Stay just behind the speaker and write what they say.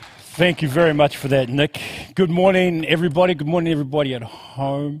Thank you very much for that, Nick. Good morning, everybody. Good morning, everybody at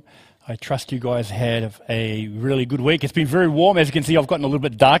home. I trust you guys had a really good week. It's been very warm. As you can see, I've gotten a little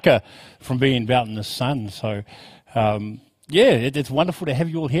bit darker from being out in the sun. So, it's wonderful to have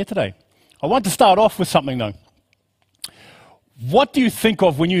you all here today. I want to start off with something, though. What do you think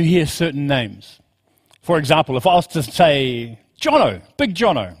of when you hear certain names? For example, if I was to say, Jono, Big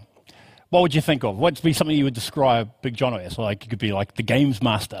Jono, what would you think of? What would be something you would describe Big Jono as? Like, it could be like the games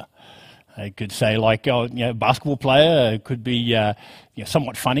master. It could say like, basketball player. It could be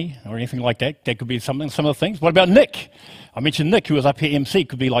somewhat funny or anything like that. That could be some of the things. What about Nick? I mentioned Nick, who was up here MC. It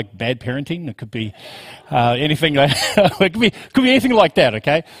could be like bad parenting. It could be anything. It could be anything like that.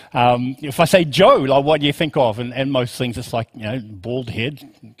 Okay. If I say Joe, like, what do you think of? And most things, it's like bald head,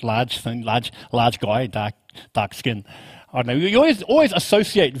 large guy, dark skin. I don't know. You always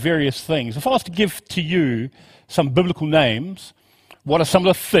associate various things. If I was to give to you some biblical names, what are some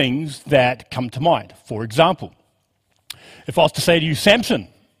of the things that come to mind? For example, if I was to say to you, Samson,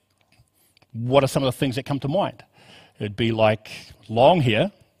 what are some of the things that come to mind? It'd be like long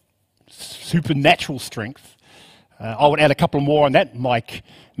hair, supernatural strength. I would add a couple more on that, like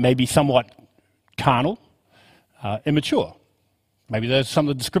maybe somewhat carnal, immature. Maybe those are some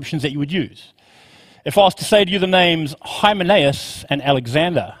of the descriptions that you would use. If I was to say to you the names Hymenaeus and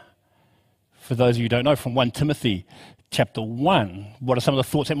Alexander, for those of you who don't know, from 1 Timothy chapter 1, what are some of the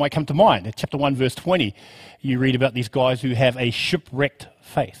thoughts that might come to mind? In chapter 1, verse 20, you read about these guys who have a shipwrecked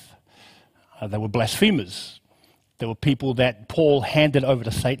faith. They were blasphemers. They were people that Paul handed over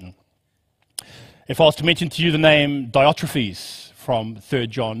to Satan. If I was to mention to you the name Diotrephes from 3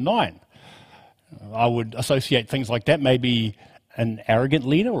 John 9, I would associate things like that, maybe an arrogant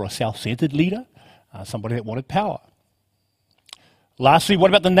leader or a self-centered leader, somebody that wanted power. Lastly, what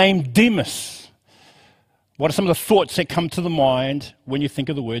about the name Demas? What are some of the thoughts that come to the mind when you think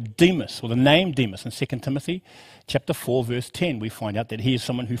of the word Demas, or the name Demas? In 2 Timothy chapter 4, verse 10, we find out that he is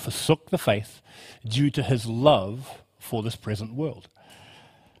someone who forsook the faith due to his love for this present world.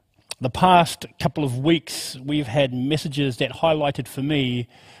 The past couple of weeks, we've had messages that highlighted for me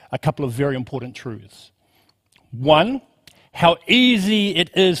a couple of very important truths. One, how easy it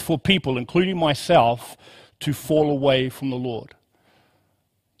is for people, including myself, to fall away from the Lord,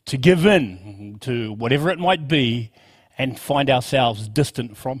 to give in to whatever it might be and find ourselves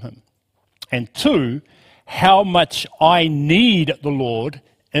distant from him. And two, how much I need the Lord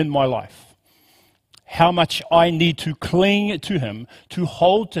in my life. How much I need to cling to him, to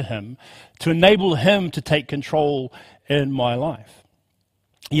hold to him, to enable him to take control in my life.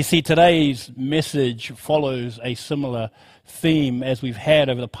 You see, today's message follows a similar theme as we've had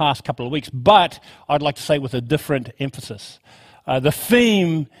over the past couple of weeks, but I'd like to say with a different emphasis. The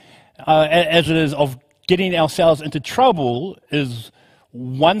theme, as it is, of getting ourselves into trouble is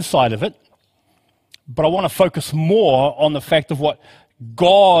one side of it, but I want to focus more on the fact of what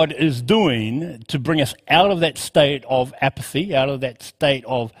God is doing to bring us out of that state of apathy, out of that state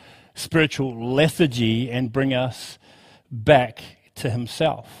of spiritual lethargy, and bring us back to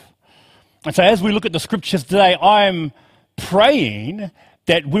himself. And so as we look at the scriptures today, I'm praying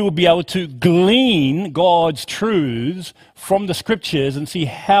that we will be able to glean God's truths from the scriptures and see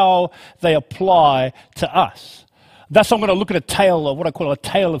how they apply to us. Thus, I'm going to look at a tale of what I call a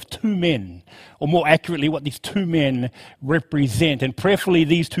tale of two men, or more accurately, what these two men represent. And prayerfully,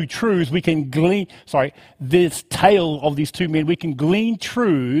 these two truths, this tale of these two men, we can glean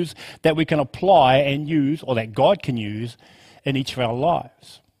truths that we can apply and use, or that God can use in each of our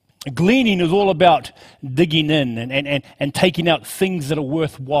lives. Gleaning is all about digging in and taking out things that are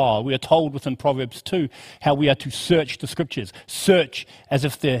worthwhile. We are told within Proverbs 2 how we are to search the scriptures. Search as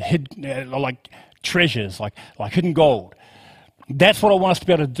if they're hidden, like treasures, like hidden gold. That's what I want us to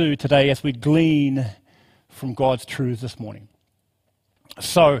be able to do today as we glean from God's truths this morning.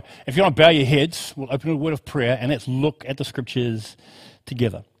 So if you want to bow your heads, we'll open a word of prayer and let's look at the scriptures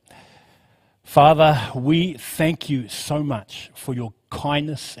together. Father, we thank you so much for your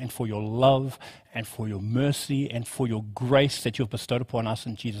kindness and for your love and for your mercy and for your grace that you have bestowed upon us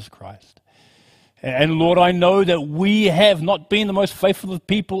in Jesus Christ. And Lord, I know that we have not been the most faithful of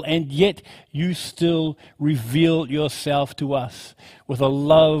people, and yet you still reveal yourself to us with a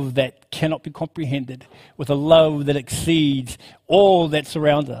love that cannot be comprehended, with a love that exceeds all that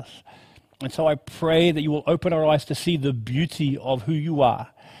surrounds us. And so I pray that you will open our eyes to see the beauty of who you are,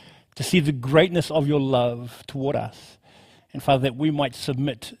 to see the greatness of your love toward us. And Father, that we might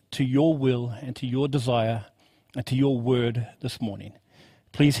submit to your will and to your desire and to your word this morning.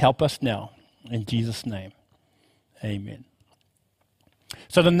 Please help us now. In Jesus' name, amen.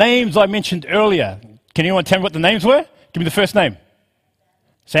 So the names I mentioned earlier, can anyone tell me what the names were? Give me the first name.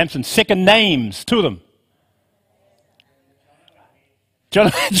 Samson's second names, two of them.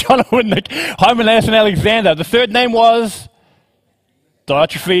 Jonathan, Nick, Hymenaeus, and Alexander. The third name was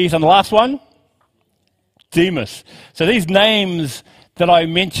Diotrephes, and the last one? Demas. So these names that I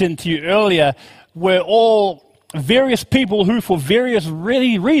mentioned to you earlier were all various people who, for various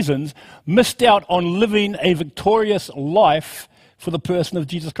reasons, missed out on living a victorious life for the person of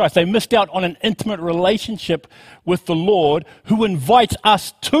Jesus Christ. They missed out on an intimate relationship with the Lord, who invites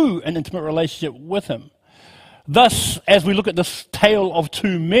us to an intimate relationship with him. Thus, as we look at this tale of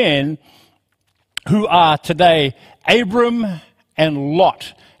two men who are today Abram and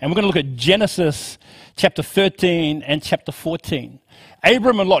Lot, and we're going to look at Genesis chapter 13 and chapter 14.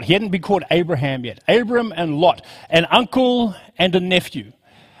 Abram and Lot, he hadn't been called Abraham yet. Abram and Lot, an uncle and a nephew,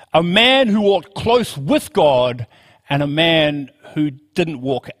 a man who walked close with God and a man who didn't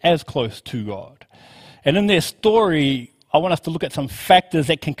walk as close to God. And in their story, I want us to look at some factors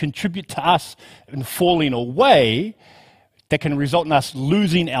that can contribute to us in falling away, that can result in us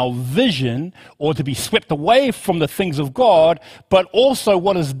losing our vision or to be swept away from the things of God, but also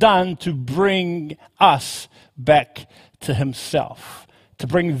what is done to bring us back to himself, to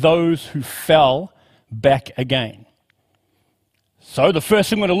bring those who fell back again. So the first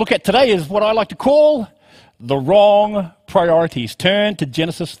thing we're going to look at today is what I like to call the wrong priorities. Turn to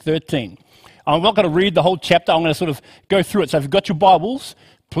Genesis 13. I'm not going to read the whole chapter. I'm going to sort of go through it. So if you've got your Bibles,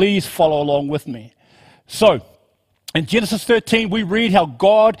 please follow along with me. So in Genesis 13, we read how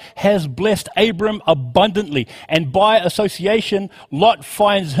God has blessed Abram abundantly. And by association, Lot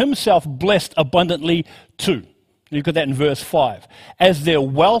finds himself blessed abundantly too. Look at that in verse 5. As their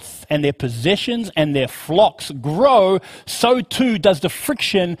wealth and their possessions and their flocks grow, so too does the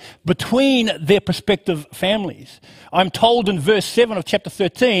friction between their respective families. I'm told in verse 7 of chapter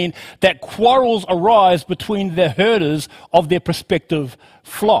 13 that quarrels arise between the herders of their respective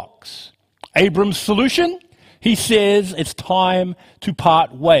flocks. Abram's solution? He says it's time to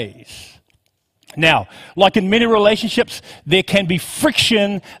part ways. Now, like in many relationships, there can be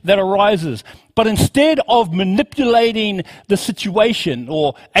friction that arises. But instead of manipulating the situation,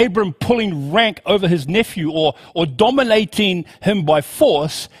 or Abram pulling rank over his nephew, or dominating him by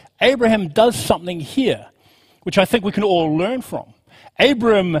force, Abraham does something here, which I think we can all learn from.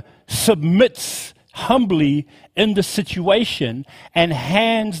 Abram submits humbly in the situation and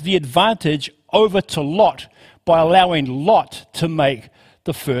hands the advantage over to Lot by allowing Lot to make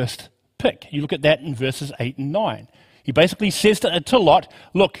the first pick. You look at that in verses 8 and 9. He basically says to Lot,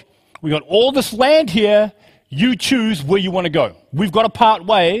 look, we got all this land here, you choose where you want to go. We've got to part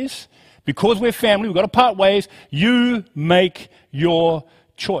ways. Because we're family, we've got to part ways. You make your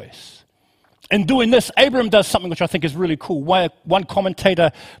choice. In doing this, Abram does something which I think is really cool. One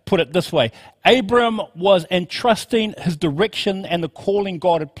commentator put it this way. Abram was entrusting his direction and the calling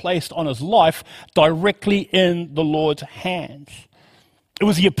God had placed on his life directly in the Lord's hands. It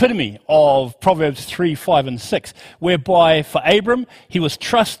was the epitome of Proverbs 3, 5, and 6, whereby for Abram, he was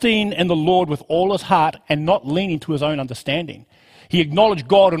trusting in the Lord with all his heart and not leaning to his own understanding. He acknowledged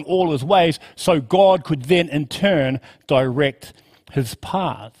God in all his ways, so God could then in turn direct his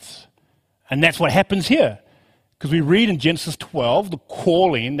paths. And that's what happens here. Because we read in Genesis 12, the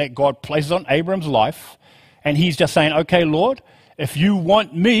calling that God places on Abram's life, and he's just saying, okay, Lord, if you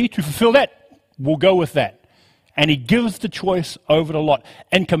want me to fulfill that, we'll go with that. And he gives the choice over to Lot.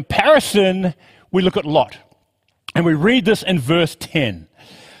 In comparison, we look at Lot. And we read this in verse 10.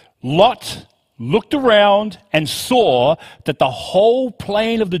 Lot looked around and saw that the whole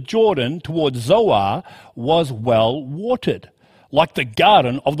plain of the Jordan towards Zoar was well watered, like the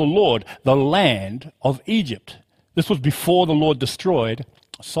garden of the Lord, the land of Egypt. This was before the Lord destroyed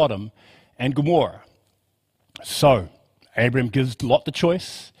Sodom and Gomorrah. So, Abram gives Lot the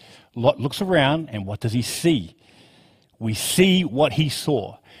choice. Lot looks around, and what does he see? We see what he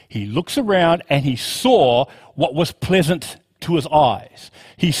saw. He looks around and he saw what was pleasant to his eyes.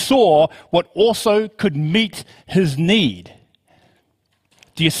 He saw what also could meet his need.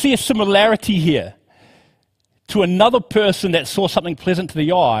 Do you see a similarity here to another person that saw something pleasant to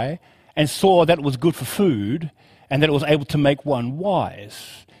the eye and saw that it was good for food and that it was able to make one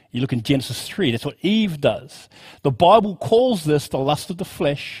wise? You look in Genesis 3, that's what Eve does. The Bible calls this the lust of the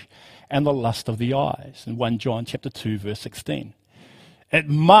flesh and the lust of the eyes, in 1 John chapter 2, verse 16. It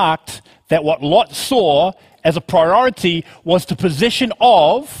marked that what Lot saw as a priority was the possession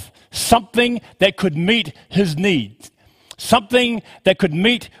of something that could meet his needs, something that could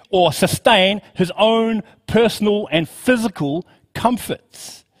meet or sustain his own personal and physical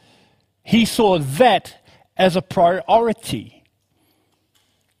comforts. He saw that as a priority.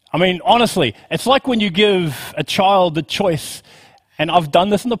 I mean, honestly, it's like when you give a child the choice And I've done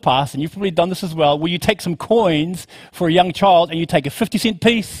this in the past, and you've probably done this as well, where you take some coins for a young child, and you take a 50-cent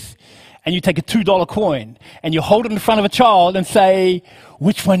piece, and you take a $2 coin, and you hold it in front of a child and say,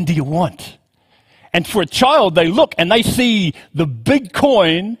 which one do you want? And for a child, they look and they see the big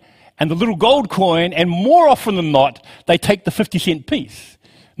coin and the little gold coin, and more often than not, they take the 50-cent piece,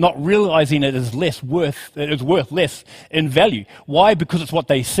 not realizing it is worth less in value. Why? Because it's what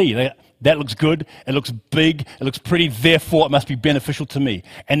they see. That looks good, it looks big, it looks pretty, therefore it must be beneficial to me.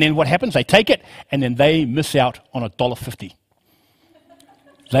 And then what happens? They take it, and then they miss out on $1.50.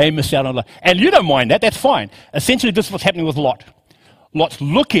 They miss out on it. And you don't mind that, that's fine. Essentially, this is what's happening with Lot. Lot's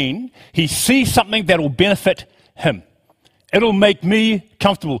looking, he sees something that will benefit him. It'll make me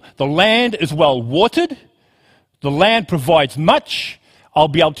comfortable. The land is well watered, the land provides much, I'll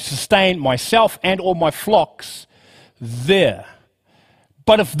be able to sustain myself and all my flocks there.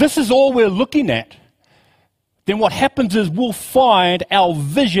 But if this is all we're looking at, then what happens is we'll find our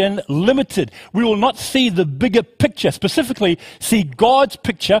vision limited. We will not see the bigger picture, specifically see God's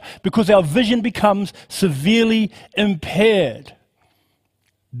picture, because our vision becomes severely impaired.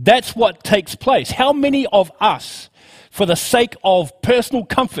 That's what takes place. How many of us, for the sake of personal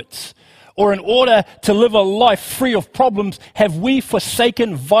comforts, or in order to live a life free of problems, have we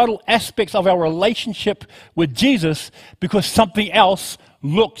forsaken vital aspects of our relationship with Jesus because something else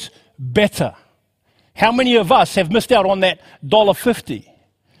looked better? How many of us have missed out on that $1.50?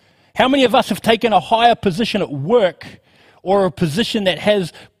 How many of us have taken a higher position at work or a position that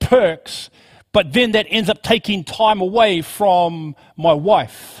has perks, but then that ends up taking time away from my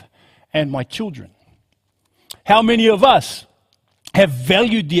wife and my children? How many of us have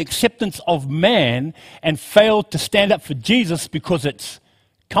valued the acceptance of man and failed to stand up for Jesus because it's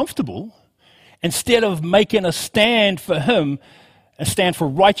comfortable, instead of making a stand for him, a stand for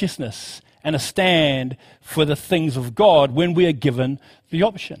righteousness, and a stand for the things of God when we are given the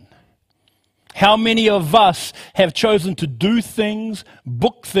option? How many of us have chosen to do things,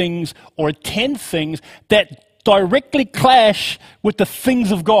 book things, or attend things that directly clash with the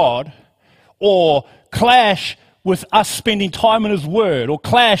things of God, or clash with us spending time in his word, or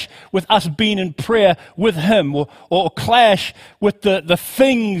clash with us being in prayer with him, or clash with the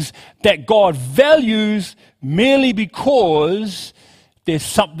things that God values, merely because there's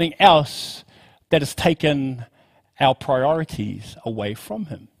something else that has taken our priorities away from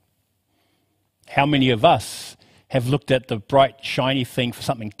him? How many of us have looked at the bright, shiny thing for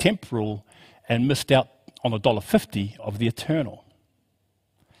something temporal and missed out on $1.50 of the eternal?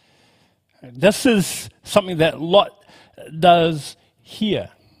 This is something that Lot does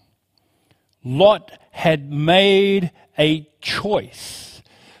here. Lot had made a choice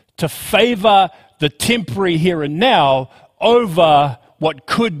to favor the temporary here and now over what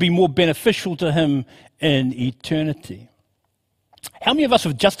could be more beneficial to him in eternity. How many of us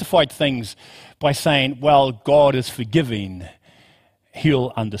have justified things by saying, well, God is forgiving,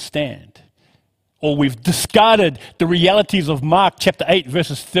 he'll understand? Or we've discarded the realities of Mark chapter 8,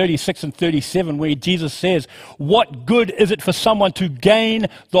 verses 36 and 37, where Jesus says, what good is it for someone to gain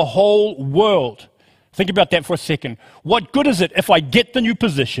the whole world? Think about that for a second. What good is it if I get the new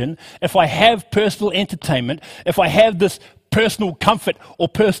position, if I have personal entertainment, if I have this personal comfort or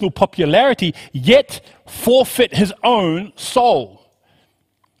personal popularity, yet forfeit his own soul?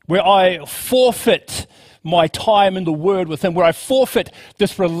 Where I forfeit my time in the Word with him, where I forfeit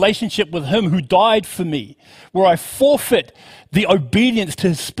this relationship with him who died for me, where I forfeit the obedience to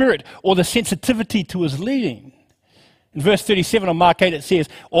his Spirit or the sensitivity to his leading. In verse 37 of Mark 8 it says,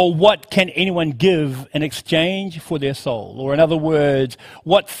 or what can anyone give in exchange for their soul? Or in other words,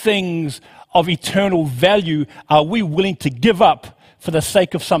 what things of eternal value are we willing to give up for the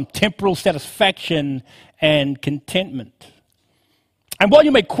sake of some temporal satisfaction and contentment? And while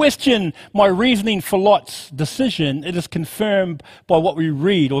you may question my reasoning for Lot's decision, it is confirmed by what we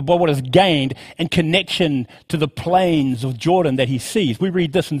read, or by what is gained in connection to the plains of Jordan that he sees. We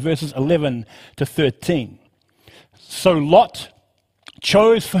read this in verses 11 to 13. So Lot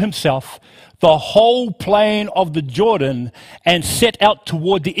chose for himself the whole plain of the Jordan and set out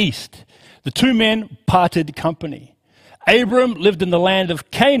toward the east. The two men parted company. Abram lived in the land of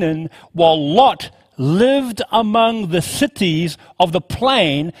Canaan, while Lot lived among the cities of the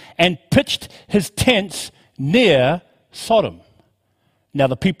plain and pitched his tents near Sodom. Now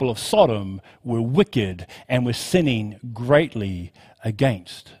the people of Sodom were wicked and were sinning greatly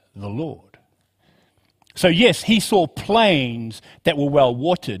against the Lord. So yes, he saw plains that were well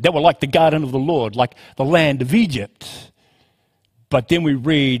watered, that were like the garden of the Lord, like the land of Egypt. But then we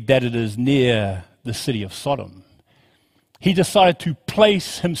read that it is near the city of Sodom. He decided to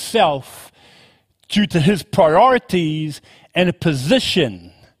place himself, due to his priorities, in a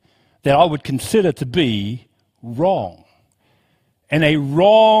position that I would consider to be wrong. In a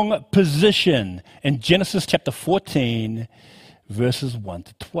wrong position in Genesis chapter 14, verses 1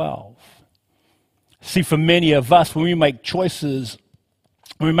 to 12. See, for many of us, when we make choices,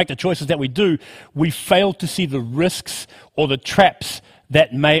 when we make the choices that we do, we fail to see the risks or the traps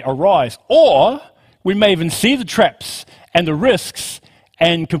that may arise. Or we may even see the traps and the risks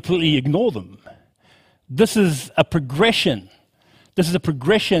and completely ignore them. This is a progression. This is a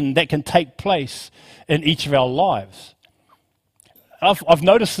progression that can take place in each of our lives. I've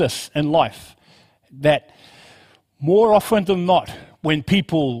noticed this in life, that more often than not, when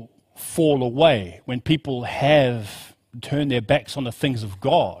people fall away, when people have turned their backs on the things of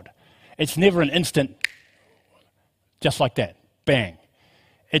God, it's never an instant, just like that, bang.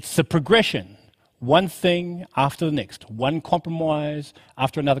 It's a progression. One thing after the next, one compromise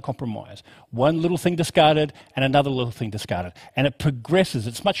after another compromise, one little thing discarded and another little thing discarded. And it progresses.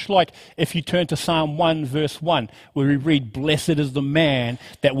 It's much like if you turn to Psalm 1 verse 1, where we read, "Blessed is the man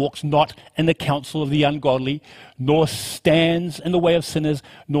that walks not in the counsel of the ungodly, nor stands in the way of sinners,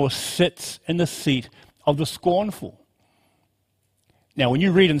 nor sits in the seat of the scornful." Now, when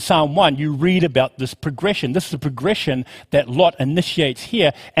you read in Psalm 1, you read about this progression. This is a progression that Lot initiates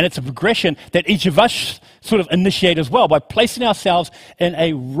here, and it's a progression that each of us sort of initiate as well by placing ourselves in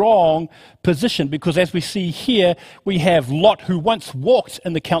a wrong position. Because as we see here, we have Lot, who once walked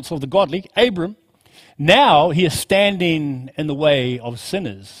in the counsel of the godly, Abram. Now he is standing in the way of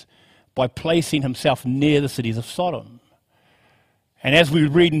sinners by placing himself near the cities of Sodom. And as we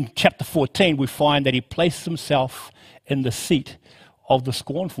read in chapter 14, we find that he placed himself in the seat of the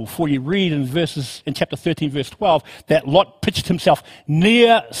scornful. For you read in chapter 13, verse 12, that Lot pitched himself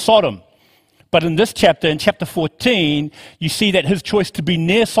near Sodom. But in this chapter, in chapter 14, you see that his choice to be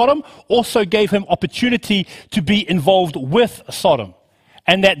near Sodom also gave him opportunity to be involved with Sodom.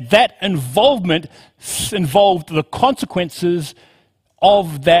 And that involvement involved the consequences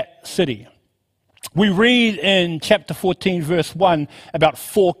of that city. We read in chapter 14, verse 1, about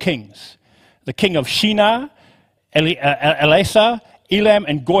 4 kings. The king of Shinar, Elasah, Elam,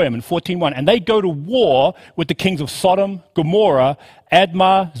 and Goyim in 14:1. And they go to war with the kings of Sodom, Gomorrah,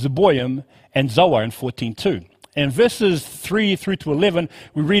 Admah, Zeboim, and Zoar in 14:2. And in verses 3 through to 11,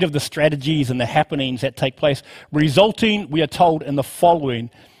 we read of the strategies and the happenings that take place, resulting, we are told, in the following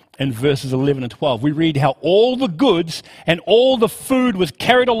in verses 11 and 12. We read how all the goods and all the food was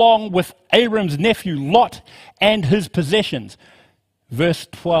carried along with Abram's nephew Lot and his possessions. Verse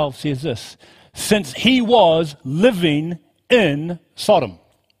 12 says this, since he was living in Sodom.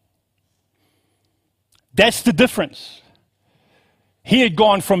 That's the difference. He had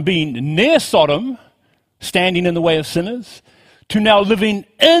gone from being near Sodom, standing in the way of sinners, to now living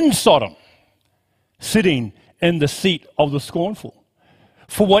in Sodom, sitting in the seat of the scornful.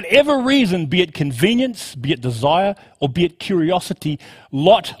 For whatever reason, be it convenience, be it desire, or be it curiosity,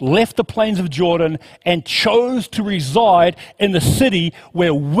 Lot left the plains of Jordan and chose to reside in the city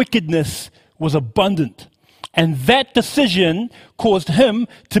where wickedness was abundant. And that decision caused him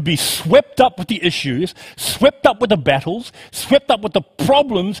to be swept up with the issues, swept up with the battles, swept up with the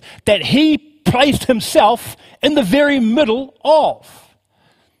problems that he placed himself in the very middle of.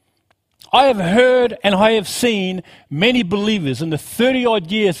 I have heard and I have seen many believers in the 30-odd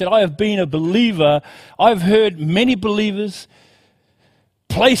years that I have been a believer. I've heard many believers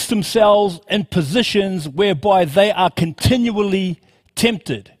place themselves in positions whereby they are continually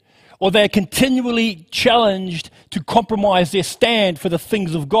tempted, or they are continually challenged to compromise their stand for the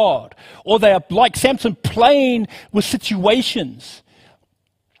things of God. Or they are, like Samson, playing with situations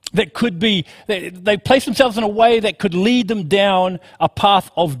that could be, they place themselves in a way that could lead them down a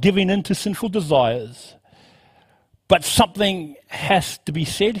path of giving in to sinful desires. But something has to be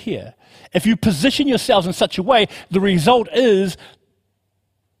said here. If you position yourselves in such a way, the result is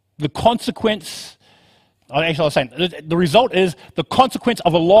the consequence. Actually, I was saying, the result is the consequence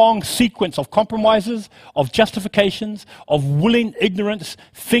of a long sequence of compromises, of justifications, of willing ignorance,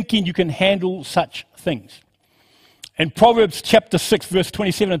 thinking you can handle such things. In Proverbs chapter 6, verse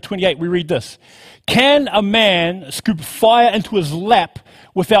 27 and 28, we read this. Can a man scoop fire into his lap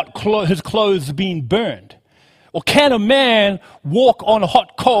without his clothes being burned? Or can a man walk on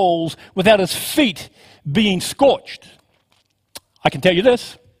hot coals without his feet being scorched? I can tell you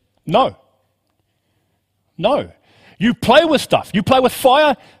this, no. No. You play with stuff. You play with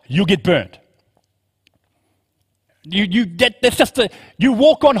fire, you'll get burned. That's just you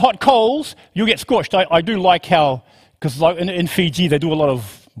walk on hot coals, you'll get scorched. I do like how, because like in Fiji, they do a lot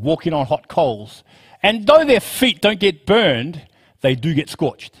of walking on hot coals. And though their feet don't get burned, they do get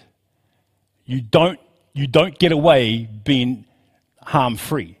scorched. You don't you don't get away being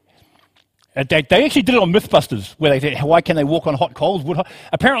harm-free. They actually did it on Mythbusters, where they said, why can they walk on hot coals?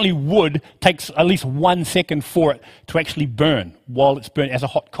 Apparently wood takes at least 1 second for it to actually burn while it's burnt as a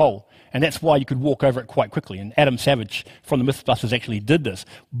hot coal. And that's why you could walk over it quite quickly. And Adam Savage from the Mythbusters actually did this.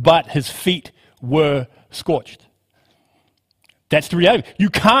 But his feet were scorched. That's the reality. You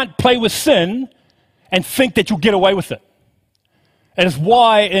can't play with sin and think that you'll get away with it. It is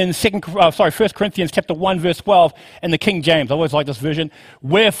why in 1 Corinthians chapter 1, verse 12, in the King James, I always like this version,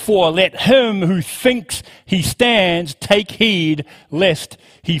 wherefore let him who thinks he stands take heed lest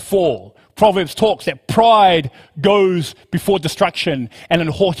he fall. Proverbs talks that pride goes before destruction and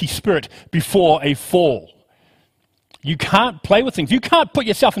a haughty spirit before a fall. You can't play with things. You can't put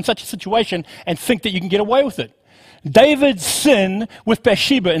yourself in such a situation and think that you can get away with it. David's sin with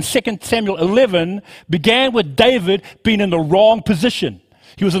Bathsheba in 2 Samuel 11 began with David being in the wrong position.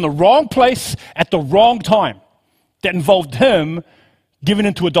 He was in the wrong place at the wrong time. That involved him giving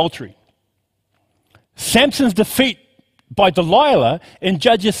into adultery. Samson's defeat by Delilah in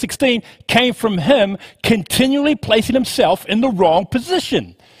Judges 16 came from him continually placing himself in the wrong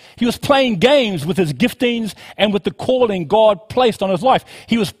position. He was playing games with his giftings and with the calling God placed on his life.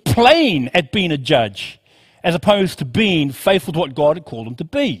 He was playing at being a judge, as opposed to being faithful to what God had called him to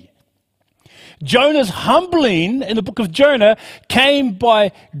be. Jonah's humbling in the book of Jonah came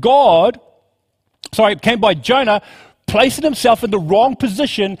by Jonah placing himself in the wrong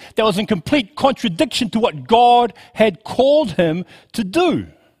position that was in complete contradiction to what God had called him to do.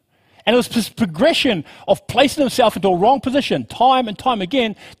 And it was this progression of placing himself into a wrong position time and time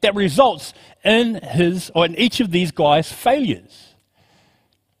again that results in each of these guys' failures.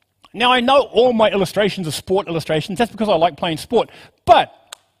 Now, I know all my illustrations are sport illustrations. That's because I like playing sport. But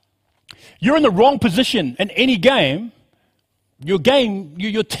you're in the wrong position in any game, your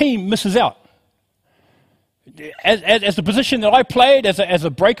team misses out. As the position that I played as a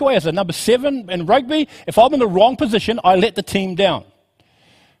breakaway, as a number 7 in rugby, if I'm in the wrong position, I let the team down.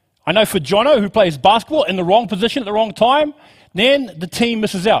 I know for Jono, who plays basketball, in the wrong position at the wrong time, then the team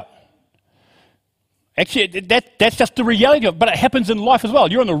misses out. Actually, that's just the reality of it, but it happens in life as well.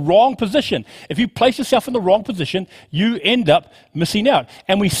 You're in the wrong position. If you place yourself in the wrong position, you end up missing out.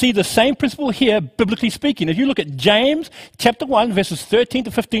 And we see the same principle here, biblically speaking. If you look at James chapter 1, verses 13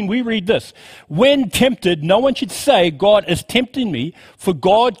 to 15, we read this. When tempted, no one should say, God is tempting me, for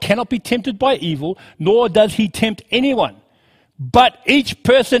God cannot be tempted by evil, nor does he tempt anyone. But each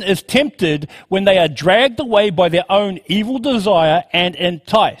person is tempted when they are dragged away by their own evil desire and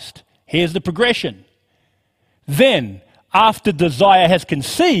enticed. Here's the progression. Then, after desire has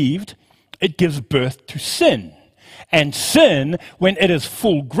conceived, it gives birth to sin. And sin, when it is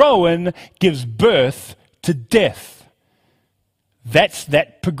full grown, gives birth to death. That's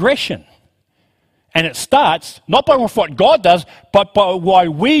that progression. And it starts not by what God does, but by what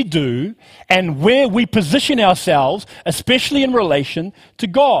we do and where we position ourselves, especially in relation to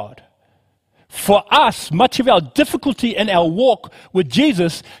God. For us, much of our difficulty in our walk with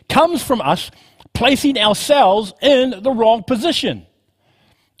Jesus comes from us placing ourselves in the wrong position.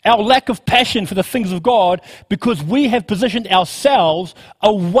 Our lack of passion for the things of God because we have positioned ourselves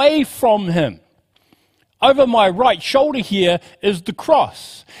away from Him. Over my right shoulder here is the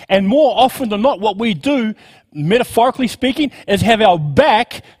cross. And more often than not, what we do, metaphorically speaking, is have our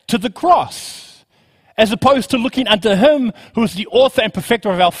back to the cross. As opposed to looking unto Him who is the author and perfecter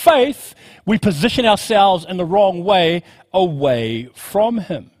of our faith, we position ourselves in the wrong way away from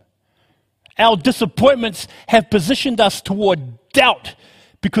Him. Our disappointments have positioned us toward doubt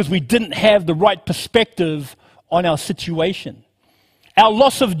because we didn't have the right perspective on our situation. Our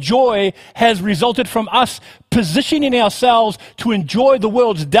loss of joy has resulted from us positioning ourselves to enjoy the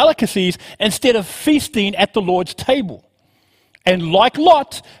world's delicacies instead of feasting at the Lord's table. And like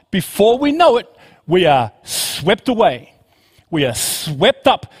Lot, before we know it, we are swept away. We are swept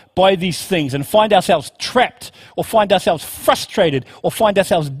up by these things and find ourselves trapped or find ourselves frustrated or find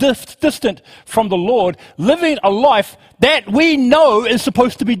ourselves distant from the Lord, living a life that we know is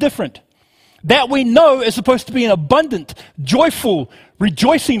supposed to be different. That we know is supposed to be an abundant, joyful,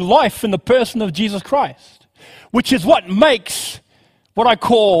 rejoicing life in the person of Jesus Christ, which is what makes what I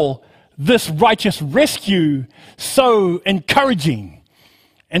call this righteous rescue so encouraging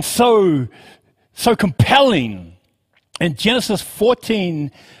and so compelling. In Genesis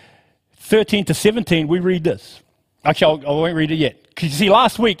 14, 13 to 17, we read this. Actually, I won't read it yet. Because you see,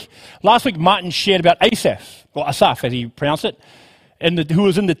 last week Martin shared about Asaph, or Asaph as he pronounced it, who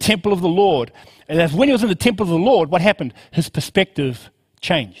was in the temple of the Lord. And as when he was in the temple of the Lord, what happened? His perspective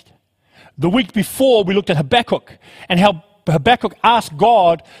changed. The week before, we looked at Habakkuk and how Habakkuk asked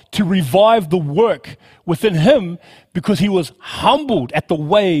God to revive the work within him because he was humbled at the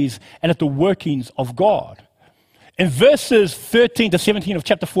ways and at the workings of God. In verses 13 to 17 of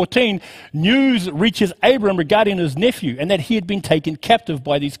chapter 14, news reaches Abram regarding his nephew and that he had been taken captive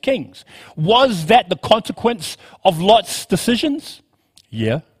by these kings. Was that the consequence of Lot's decisions?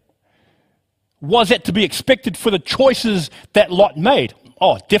 Yeah. Was that to be expected for the choices that Lot made?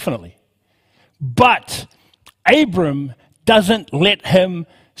 Oh, definitely. But Abram doesn't let him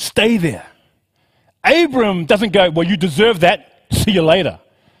stay there. Abram doesn't go, well, you deserve that, see you later.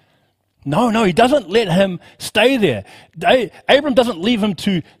 No, he doesn't let him stay there. Abram doesn't leave him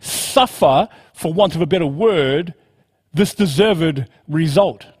to suffer, for want of a better word, this deserved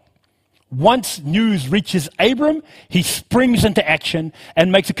result. Once news reaches Abram, he springs into action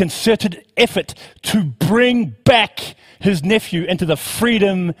and makes a concerted effort to bring back his nephew into the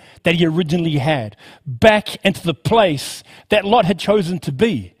freedom that he originally had, back into the place that Lot had chosen to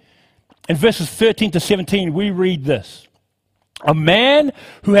be. In verses 13 to 17, we read this. A man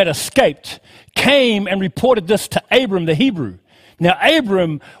who had escaped came and reported this to Abram the Hebrew. Now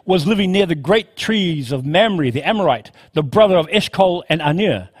Abram was living near the great trees of Mamre the Amorite, the brother of Eshcol and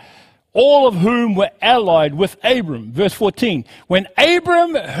Aner, all of whom were allied with Abram. Verse 14, when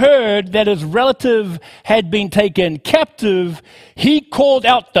Abram heard that his relative had been taken captive, he called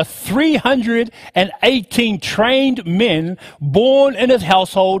out the 318 trained men born in his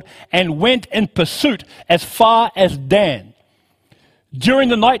household and went in pursuit as far as Dan. During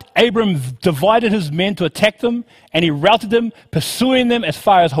the night, Abram divided his men to attack them, and he routed them, pursuing them as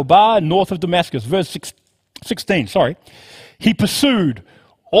far as Hobah, north of Damascus. Verse 16. He pursued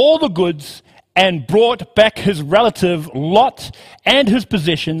all the goods and brought back his relative Lot and his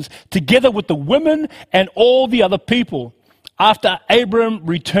possessions, together with the women and all the other people. After Abram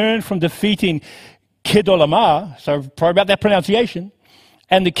returned from defeating Kedorlaomer, so probably about that pronunciation,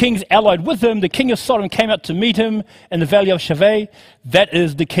 and the kings allied with him, the king of Sodom came out to meet him in the valley of Shaveh, that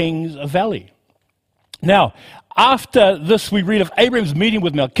is the king's valley. Now, after this, we read of Abram's meeting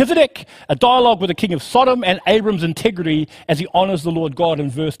with Melchizedek, a dialogue with the king of Sodom, and Abram's integrity as he honors the Lord God in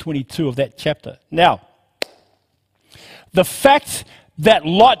verse 22 of that chapter. Now, the fact that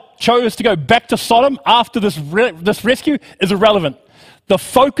Lot chose to go back to Sodom after this rescue is irrelevant. The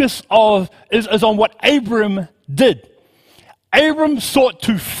focus is on what Abram did. Abram sought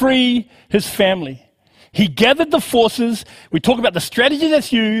to free his family. He gathered the forces. We talk about the strategy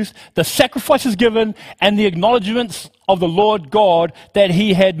that's used, the sacrifices given, and the acknowledgements of the Lord God that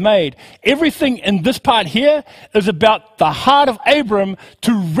he had made. Everything in this part here is about the heart of Abram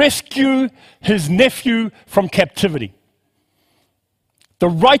to rescue his nephew from captivity. The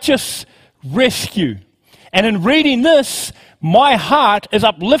righteous rescue. And in reading this, my heart is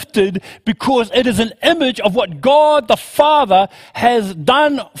uplifted because it is an image of what God the Father has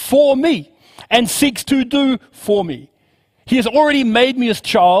done for me and seeks to do for me. He has already made me his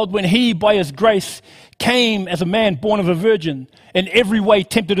child when he, by his grace, came as a man born of a virgin, in every way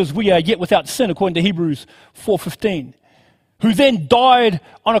tempted as we are, yet without sin, according to Hebrews 4:15, who then died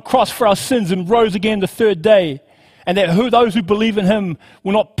on a cross for our sins and rose again the third day, and that those who believe in him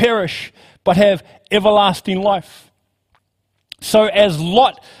will not perish, but have everlasting life. So as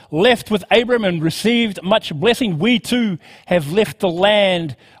Lot left with Abram and received much blessing, we too have left the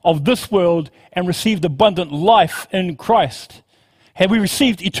land of this world and received abundant life in Christ. Have we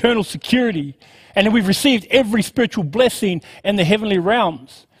received eternal security, and we've received every spiritual blessing in the heavenly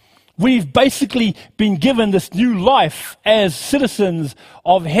realms. We've basically been given this new life as citizens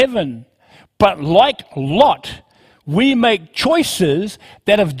of heaven. But like Lot, we make choices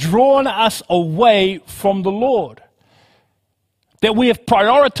that have drawn us away from the Lord. That we have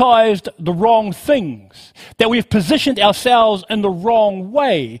prioritized the wrong things, that we have positioned ourselves in the wrong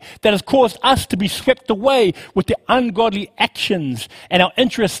way, that has caused us to be swept away with the ungodly actions and our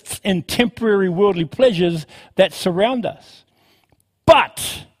interests in temporary worldly pleasures that surround us.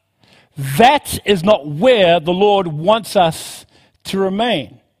 But that is not where the Lord wants us to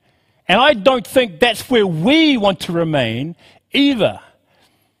remain. And I don't think that's where we want to remain either.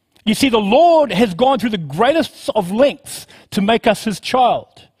 You see, the Lord has gone through the greatest of lengths to make us his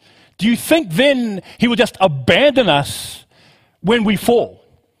child. Do you think then he will just abandon us when we fall?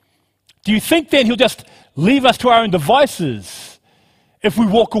 Do you think then he'll just leave us to our own devices if we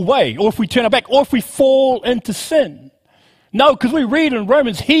walk away, or if we turn our back, or if we fall into sin? No, because we read in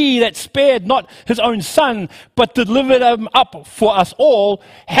Romans, he that spared not his own son, but delivered him up for us all,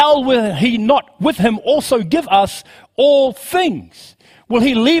 how will he not with him also give us all things? Will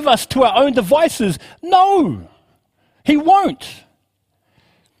he leave us to our own devices? No, he won't.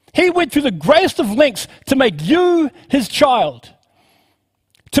 He went through the greatest of lengths to make you his child,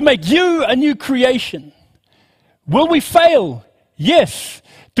 to make you a new creation. Will we fail? Yes.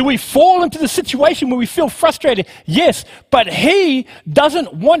 Do we fall into the situation where we feel frustrated? Yes. But he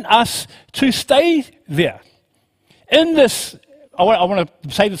doesn't want us to stay there. In this, I want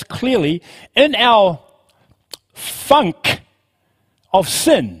to say this clearly, in our funk of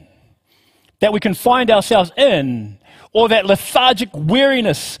sin that we can find ourselves in, or that lethargic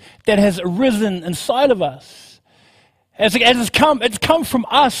weariness that has arisen inside of us, it's come from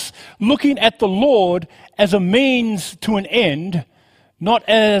us looking at the Lord as a means to an end, not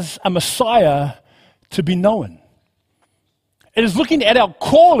as a Messiah to be known. It is looking at our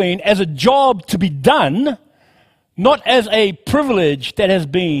calling as a job to be done, not as a privilege that has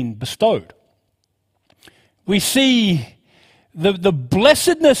been bestowed. We see the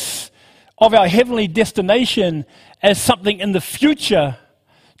blessedness of our heavenly destination as something in the future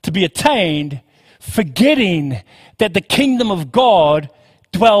to be attained, forgetting that the kingdom of God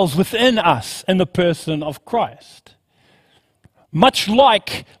dwells within us in the person of Christ. Much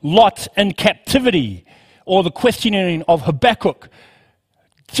like Lot in captivity, or the questioning of Habakkuk,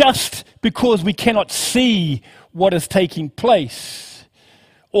 just because we cannot see what is taking place,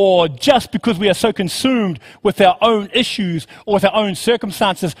 or just because we are so consumed with our own issues or with our own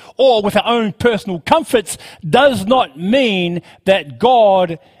circumstances or with our own personal comforts, does not mean that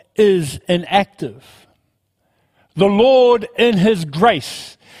God is inactive. The Lord, in his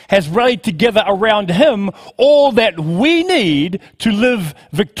grace, has rallied together around him all that we need to live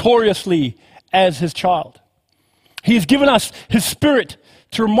victoriously as his child. He has given us his Spirit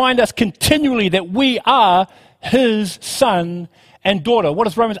to remind us continually that we are his son and daughter. What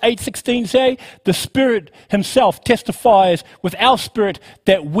does Romans 8:16 say? The Spirit himself testifies with our spirit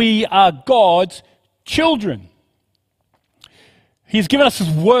that we are God's children. He's given us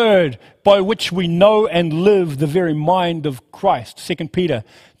his word by which we know and live the very mind of Christ. 2 Peter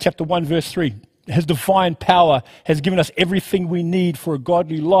chapter 1 verse 3. His divine power has given us everything we need for a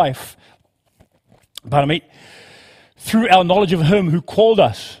godly life. Through our knowledge of him who called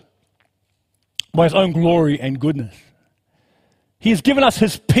us by his own glory and goodness. He has given us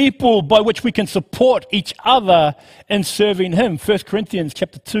his people by which we can support each other in serving him. 1 Corinthians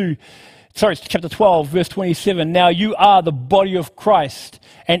chapter 12, verse 27. Now you are the body of Christ,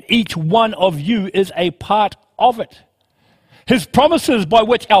 and each one of you is a part of it. His promises by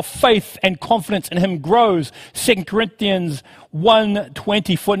which our faith and confidence in him grows. 2 Corinthians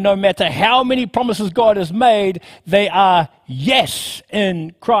 1:20. For no matter how many promises God has made, they are yes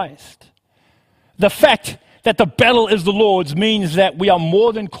in Christ. The fact that the battle is the Lord's means that we are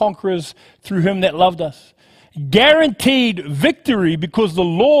more than conquerors through him that loved us. Guaranteed victory because the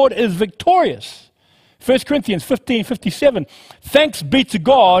Lord is victorious. 1 Corinthians 15:57. Thanks be to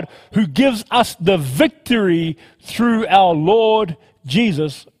God who gives us the victory through our Lord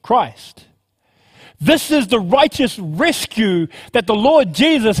Jesus Christ. This is the righteous rescue that the Lord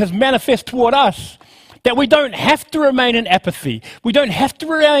Jesus has manifested toward us. That we don't have to remain in apathy. We don't have to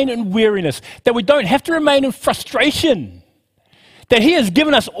remain in weariness. That we don't have to remain in frustration. That he has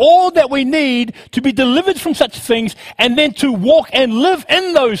given us all that we need to be delivered from such things and then to walk and live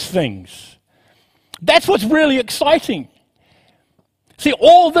in those things. That's what's really exciting. See,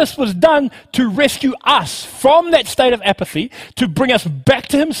 all this was done to rescue us from that state of apathy, to bring us back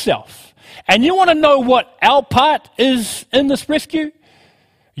to himself. And you want to know what our part is in this rescue?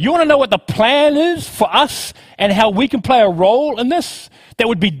 You want to know what the plan is for us and how we can play a role in this that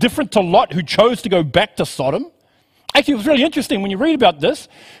would be different to Lot, who chose to go back to Sodom? Actually, it was really interesting when you read about this,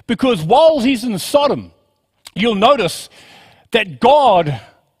 because while he's in Sodom, you'll notice that God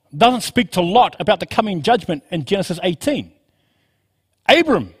doesn't speak to Lot about the coming judgment in Genesis 18.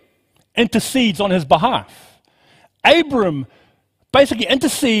 Abram intercedes on his behalf. Abram basically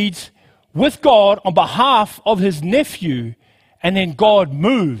intercedes with God on behalf of his nephew, and then God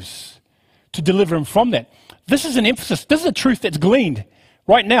moves to deliver him from that. This is an emphasis. This is a truth that's gleaned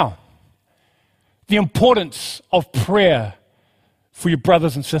right now. The importance of prayer for your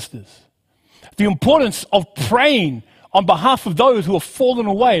brothers and sisters. The importance of praying on behalf of those who have fallen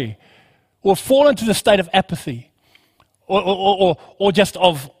away or fallen into the state of apathy or just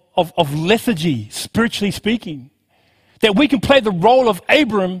of lethargy, spiritually speaking. That we can play the role of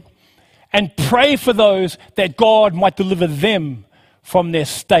Abram and pray for those that God might deliver them from their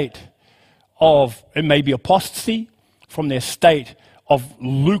state of, it may be apostasy, from their state of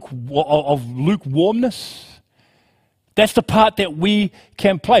lukewarmness. That's the part that we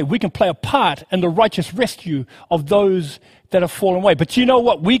can play. We can play a part in the righteous rescue of those that have fallen away. But you know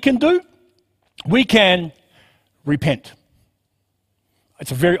what we can do? We can repent.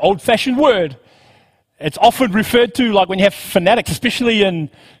 It's a very old-fashioned word. It's often referred to like when you have fanatics, especially in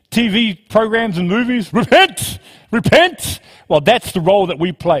TV programs and movies. Repent! Repent! Well, that's the role that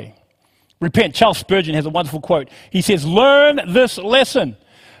we play. Repent. Charles Spurgeon has a wonderful quote. He says, learn this lesson,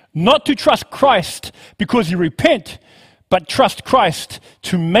 not to trust Christ because you repent, but trust Christ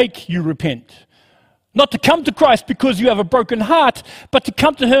to make you repent. Not to come to Christ because you have a broken heart, but to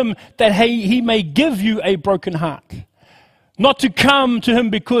come to him that he may give you a broken heart. Not to come to him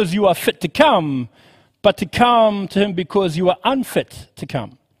because you are fit to come, but to come to him because you are unfit to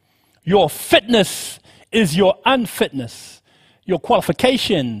come. Your fitness is your unfitness. Your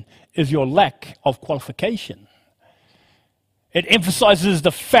qualification is your lack of qualification. It emphasizes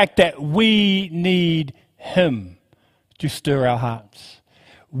the fact that we need him to stir our hearts.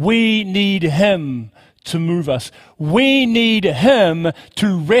 We need him to move us. We need him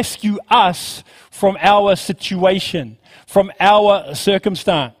to rescue us from our situation, from our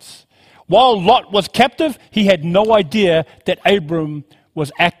circumstance. While Lot was captive, he had no idea that Abram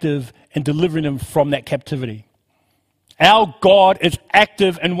was active in delivering him from that captivity. Our God is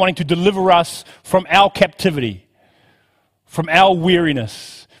active in wanting to deliver us from our captivity, from our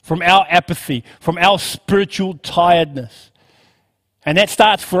weariness, from our apathy, from our spiritual tiredness. And that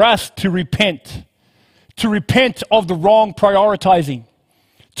starts for us to repent of the wrong prioritizing,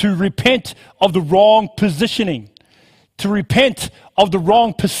 to repent of the wrong positioning, to repent of the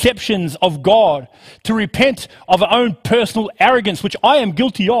wrong perceptions of God, to repent of our own personal arrogance, which I am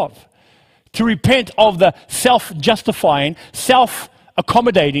guilty of, to repent of the self-justifying,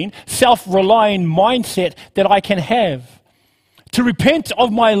 self-accommodating, self-relying mindset that I can have, to repent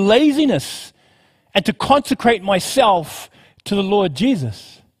of my laziness and to consecrate myself to the Lord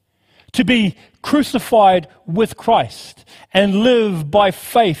Jesus, to be crucified with Christ and live by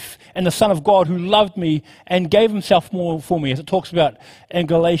faith in the Son of God who loved me and gave himself more for me, as it talks about in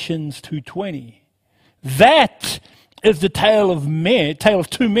Galatians 2:20. That is the tale of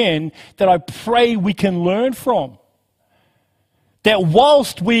two men that I pray we can learn from. That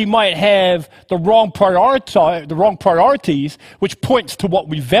whilst we might have the wrong priorities, which points to what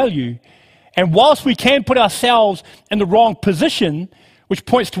we value, and whilst we can put ourselves in the wrong position, which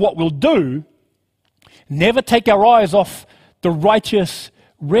points to what we'll do, never take our eyes off the righteous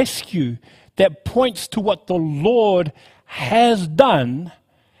rescue that points to what the Lord has done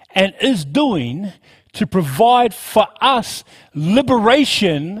and is doing to provide for us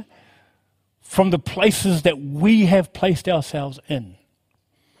liberation from the places that we have placed ourselves in.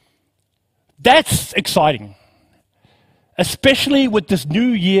 That's exciting. Especially with this new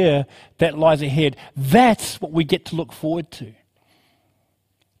year that lies ahead. That's what we get to look forward to.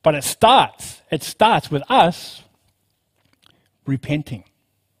 But it starts with us repenting.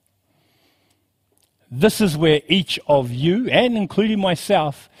 This is where each of you, and including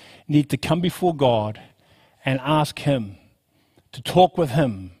myself, need to come before God and ask him, to talk with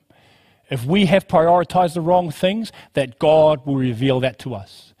him. If we have prioritized the wrong things, that God will reveal that to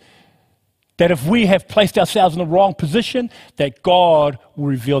us. That if we have placed ourselves in the wrong position, that God will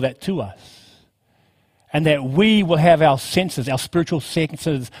reveal that to us. And that we will have our senses, our spiritual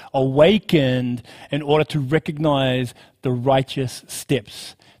senses awakened in order to recognize the righteous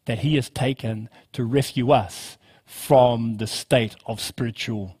steps that he has taken to rescue us from the state of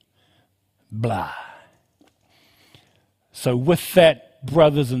spiritual blah. So with that,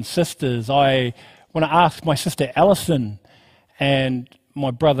 brothers and sisters, I want to ask my sister Alison and my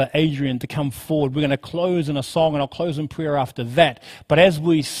brother Adrian to come forward. We're going to close in a song, and I'll close in prayer after that. But as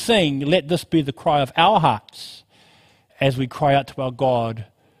we sing, let this be the cry of our hearts as we cry out to our God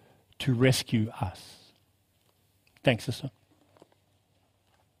to rescue us. Thanks, sister.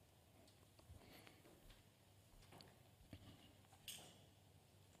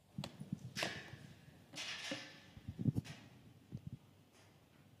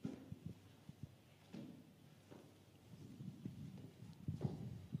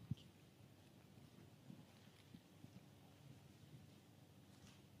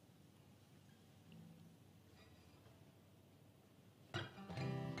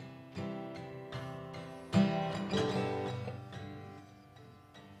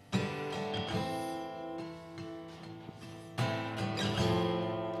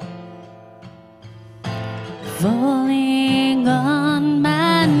 Falling on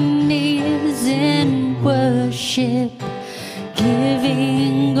my knees in worship,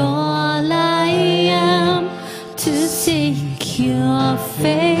 giving all I am to seek your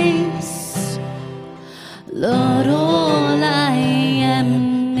face. Lord, all I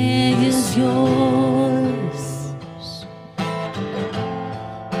am is yours.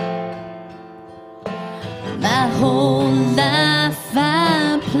 My whole life I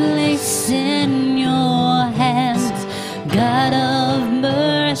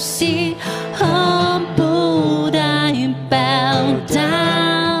mercy, humbled I bow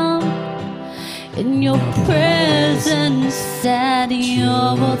down in your presence at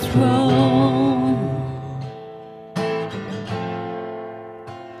your throne.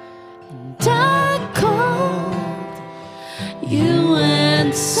 And I called, you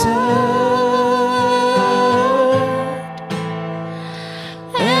answered.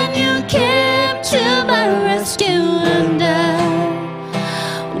 To my rescue, and I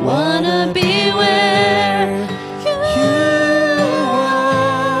wanna be where you are.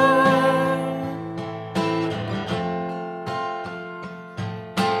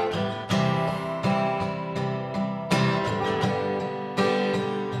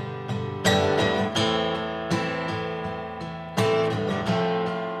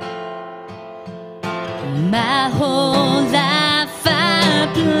 My whole life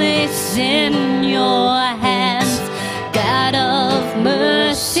I place in your hands, God of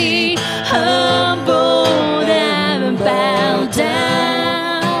mercy, humbled and bow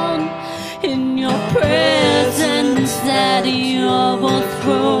down in your presence at your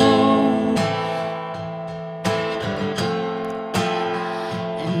throne.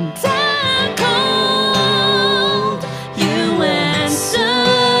 And I called, you answered.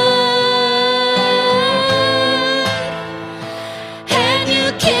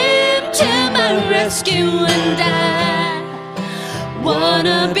 Rescue, and I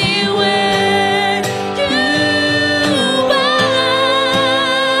wanna be where you are.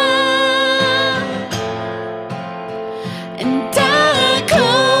 And I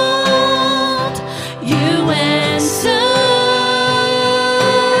called, you answered,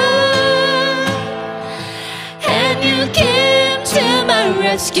 and you came to my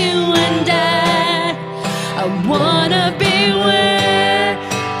rescue, and I wanna be where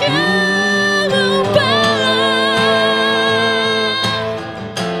you are.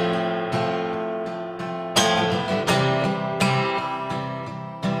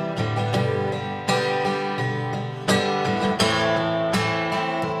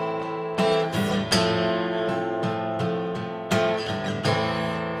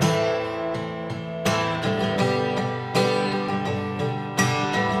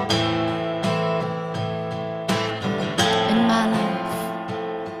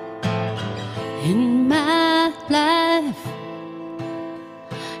 In my life,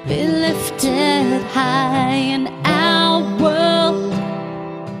 be lifted high in our world,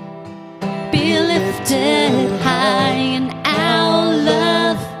 be lifted high in our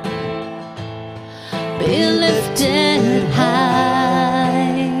love, be lifted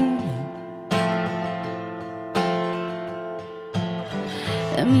high.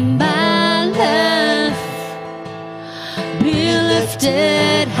 In my life, be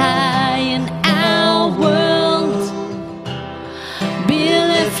lifted high in our world, be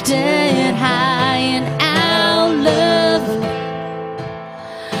lifted high in our love,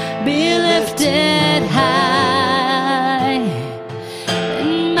 be lifted high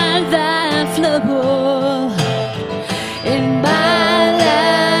in my life, Lord, in my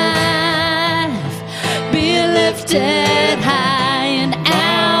life, be lifted high in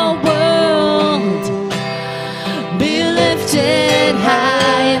our world, be lifted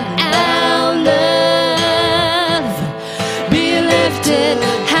high in our love, be lifted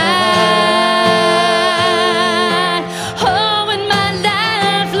high. Oh, in my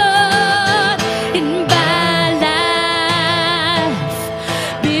life, Lord, in my life,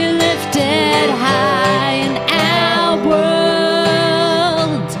 be lifted high in our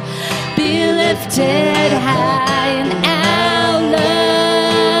world, be lifted high in our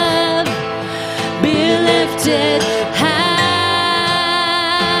love, be lifted high.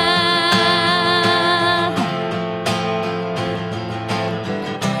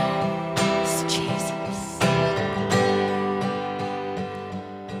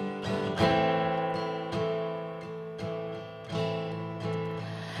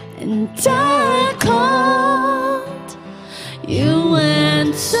 And I called, you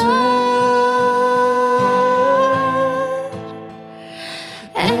answered,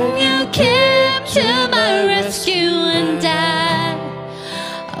 and you came to my rescue, and I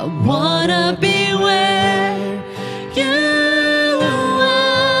wanna be where you are.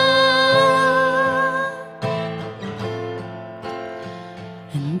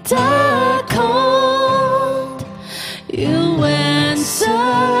 And I called, you answered.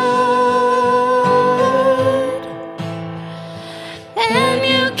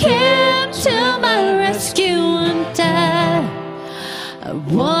 I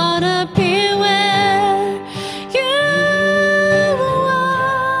wanna be where you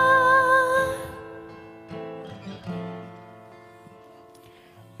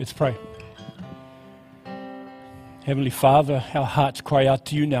are. Let's pray. Heavenly Father, our hearts cry out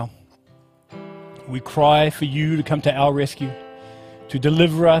to you now. We cry for you to come to our rescue, to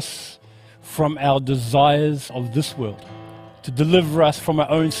deliver us from our desires of this world, to deliver us from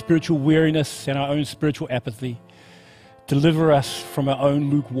our own spiritual weariness and our own spiritual apathy, deliver us from our own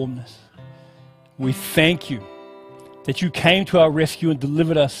lukewarmness. We thank you that you came to our rescue and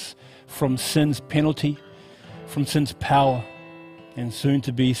delivered us from sin's penalty, from sin's power, and soon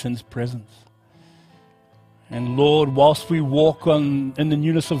to be sin's presence. And Lord, whilst we walk in the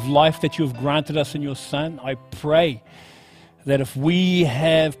newness of life that you have granted us in your Son, I pray that if we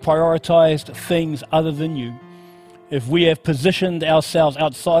have prioritized things other than you, if we have positioned ourselves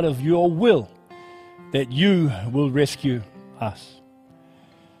outside of your will, that you will rescue us.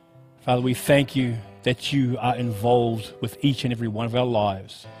 Father, we thank you that you are involved with each and every one of our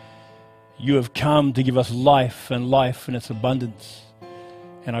lives. You have come to give us life and life in its abundance.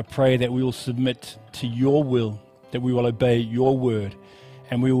 And I pray that we will submit to your will, that we will obey your word,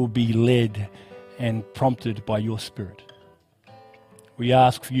 and we will be led and prompted by your Spirit. We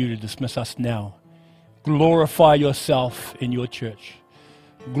ask for you to dismiss us now. Glorify yourself in your church.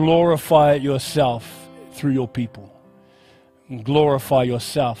 Glorify yourself through your people. And glorify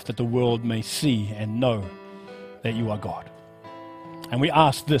yourself that the world may see and know that you are God. And we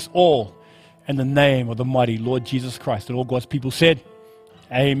ask this all in the name of the mighty Lord Jesus Christ. And all God's people said,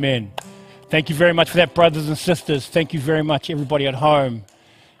 Amen. Thank you very much for that, brothers and sisters. Thank you very much, everybody at home.